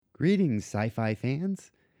Greetings, sci-fi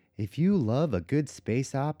fans! If you love a good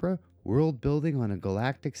space opera, world building on a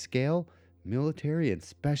galactic scale, military and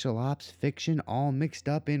special ops fiction all mixed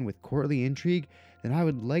up in with courtly intrigue, then I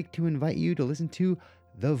would like to invite you to listen to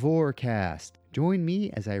the Vor Cast. Join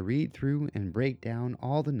me as I read through and break down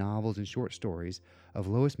all the novels and short stories of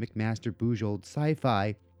Lois McMaster Bujold's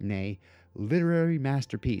sci-fi, nay, literary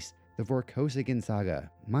masterpiece, the Vorkosigan Saga.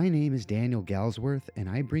 My name is Daniel Galsworth, and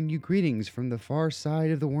I bring you greetings from the far side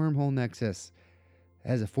of the wormhole nexus.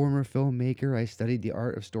 As a former filmmaker, I studied the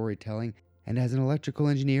art of storytelling, and as an electrical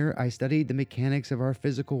engineer, I studied the mechanics of our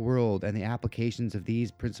physical world and the applications of these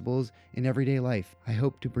principles in everyday life. I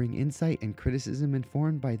hope to bring insight and criticism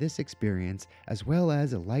informed by this experience, as well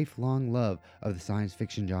as a lifelong love of the science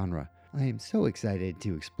fiction genre. I am so excited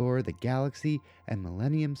to explore the galaxy and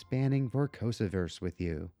millennium-spanning Vorkosiverse with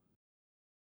you.